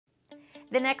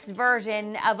The next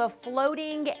version of a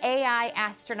floating AI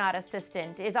astronaut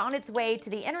assistant is on its way to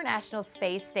the International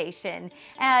Space Station.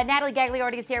 Natalie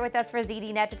Gagliardi is here with us for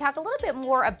ZDNet to talk a little bit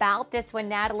more about this one.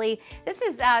 Natalie, this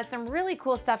is some really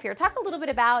cool stuff here. Talk a little bit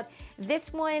about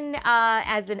this one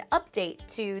as an update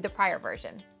to the prior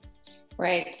version.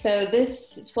 Right, so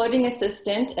this floating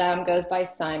assistant goes by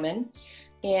CIMON,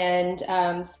 and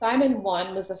CIMON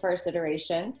 1 was the first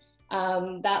iteration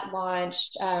that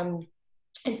launched.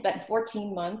 It spent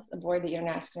 14 months aboard the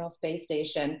International Space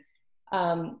Station.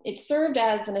 It served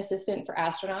as an assistant for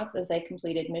astronauts as they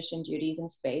completed mission duties in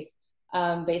space.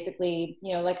 Basically,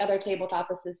 like other tabletop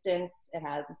assistants, it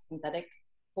has a synthetic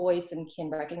voice and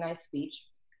can recognize speech.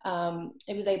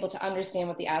 It was able to understand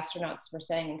what the astronauts were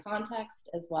saying in context,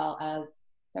 as well as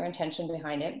their intention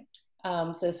behind it.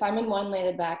 So CIMON 1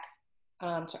 landed back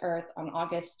to Earth on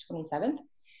August 27th.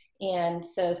 And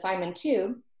so CIMON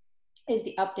 2 is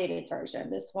the updated version.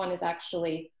 This one is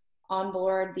actually on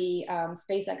board the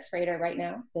SpaceX freighter right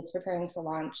now that's preparing to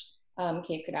launch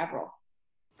Cape Canaveral.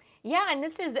 Yeah, and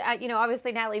this is,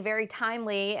 obviously, Natalie, very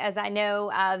timely, as I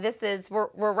know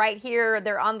we're right here.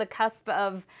 They're on the cusp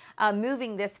of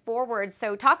moving this forward.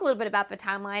 So talk a little bit about the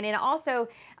timeline and also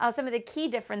some of the key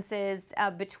differences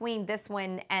between this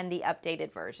one and the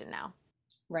updated version now.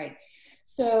 Right.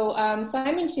 So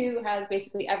CIMON 2 has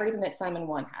basically everything that CIMON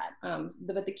 1 had,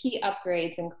 but the key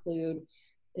upgrades include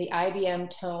the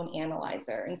IBM Tone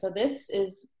Analyzer. And so this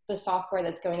is the software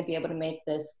that's going to be able to make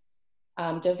this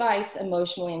device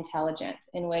emotionally intelligent,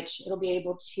 in which it'll be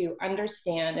able to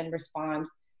understand and respond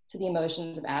to the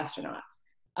emotions of astronauts.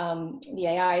 The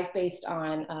AI is based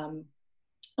on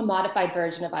a modified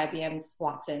version of IBM's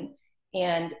Watson.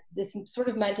 And this is sort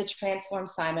of meant to transform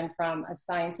CIMON from a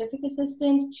scientific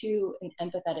assistant to an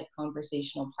empathetic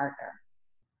conversational partner.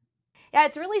 Yeah,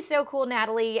 it's really so cool,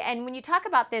 Natalie. And when you talk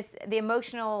about this, the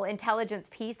emotional intelligence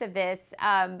piece of this,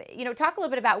 talk a little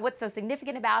bit about what's so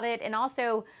significant about it and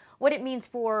also what it means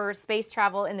for space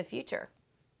travel in the future.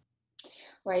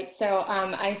 Right. So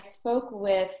I spoke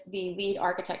with the lead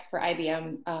architect for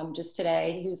IBM just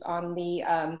today, who's on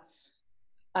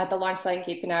at the launch site in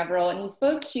Cape Canaveral, and he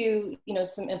spoke to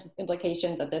some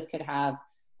implications that this could have.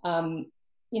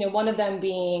 One of them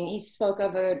being, he spoke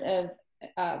of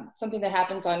something that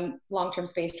happens on long-term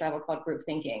space travel called group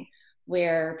thinking,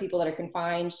 where people that are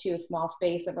confined to a small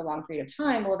space over a long period of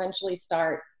time will eventually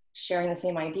start sharing the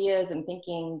same ideas and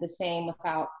thinking the same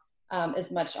without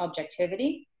as much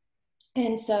objectivity.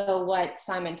 And so what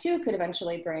CIMON 2 could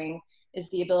eventually bring is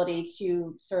the ability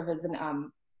to serve as an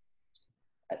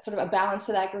sort of a balance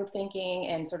to that group thinking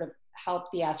and sort of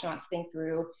help the astronauts think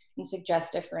through and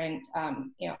suggest different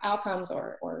outcomes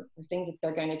or things that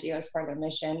they're going to do as part of their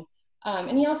mission.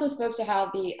 And he also spoke to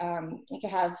how you could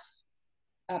have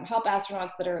help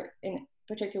astronauts that are in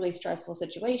particularly stressful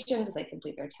situations as they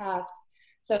complete their tasks.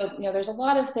 So there's a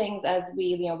lot of things as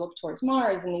we look towards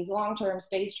Mars and these long-term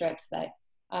space trips that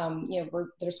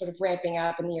they're sort of ramping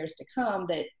up in the years to come,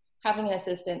 that having an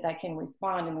assistant that can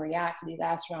respond and react to these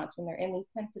astronauts when they're in these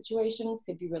tense situations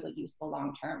could be really useful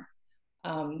long term.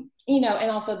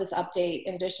 And also this update,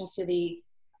 in addition to the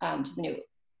new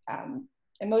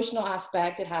emotional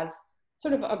aspect, it has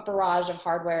sort of a barrage of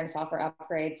hardware and software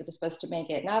upgrades that is supposed to make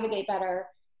it navigate better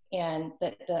and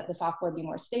that the software be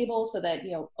more stable, so that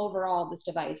overall this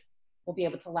device will be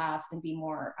able to last and be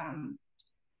more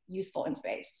useful in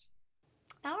space.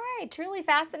 All right, truly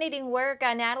fascinating work.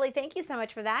 Natalie, thank you so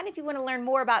much for that. If you want to learn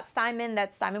more about CIMON,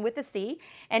 that's CIMON with a C,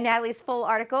 and Natalie's full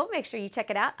article, make sure you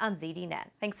check it out on ZDNet.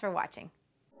 Thanks for watching.